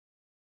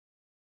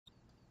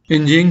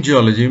Engineering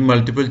Geology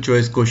multiple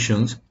choice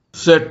questions,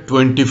 set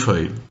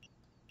 25.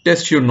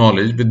 Test your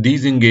knowledge with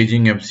these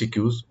engaging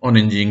MCQs on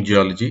Engineering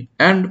Geology,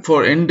 and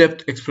for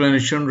in-depth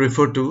explanation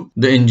refer to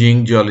the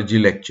Engineering Geology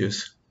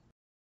lectures.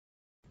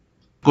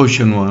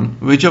 Question 1.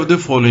 Which of the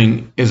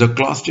following is a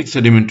clastic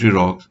sedimentary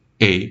rock?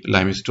 A.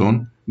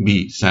 Limestone,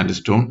 B.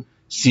 Sandstone,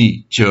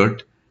 C.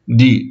 Chert,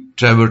 D.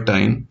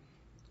 Travertine.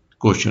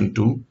 Question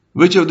 2.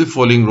 Which of the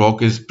following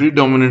rock is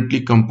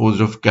predominantly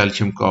composed of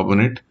calcium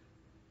carbonate?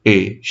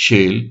 A.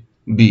 Shale,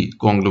 B.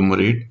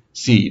 Conglomerate,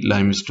 C.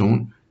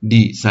 Limestone,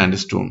 D.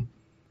 Sandstone.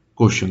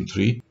 Question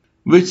 3.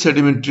 Which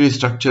sedimentary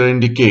structure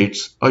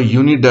indicates a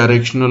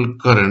unidirectional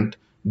current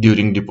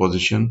during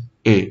deposition?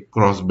 A.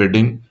 Cross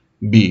bedding,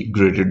 B.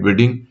 Graded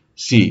bedding,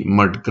 C.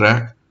 Mud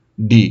crack,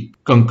 D.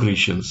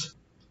 Concretions.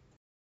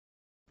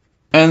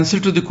 Answer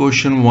to the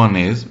question 1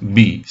 is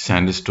B.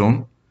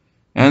 Sandstone.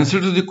 Answer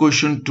to the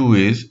question 2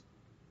 is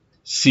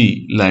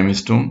C.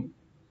 Limestone.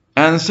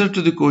 Answer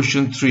to the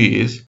question 3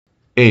 is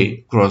A.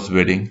 Cross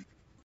bedding.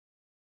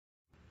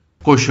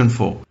 Question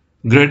 4.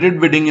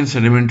 Graded bedding in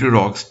sedimentary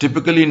rocks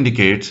typically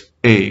indicates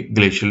A.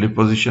 Glacial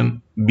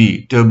deposition,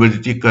 B.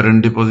 Turbidity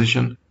current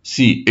deposition,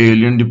 C.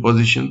 Aeolian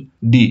deposition,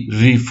 D.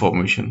 Reef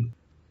formation.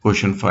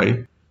 Question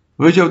 5.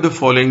 Which of the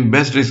following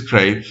best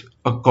describes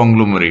a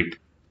conglomerate?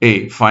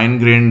 A.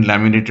 Fine-grained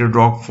laminated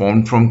rock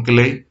formed from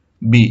clay,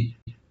 B.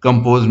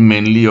 Composed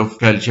mainly of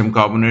calcium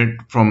carbonate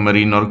from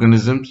marine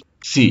organisms,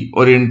 C.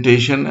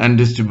 Orientation and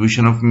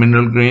distribution of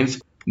mineral grains,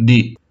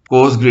 D.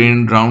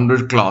 Coarse-grained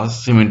rounded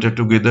clasts cemented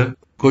together.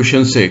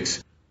 Question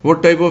 6.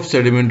 What type of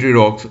sedimentary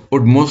rocks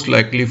would most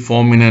likely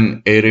form in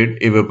an arid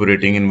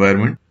evaporating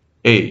environment?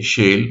 A.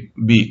 Shale,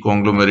 B.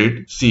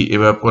 Conglomerate, C.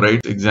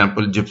 Evaporites,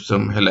 example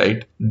gypsum,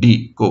 halite,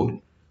 D.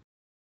 Coal.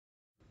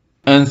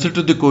 Answer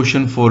to the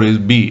question 4 is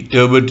B.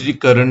 Turbidity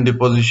current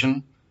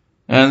deposition.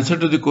 Answer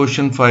to the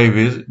question 5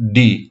 is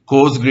D.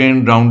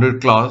 Coarse-grained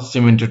rounded clasts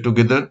cemented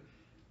together.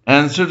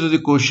 Answer to the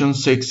question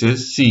 6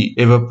 is C.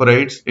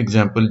 Evaporites,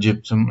 example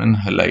gypsum and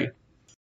halite.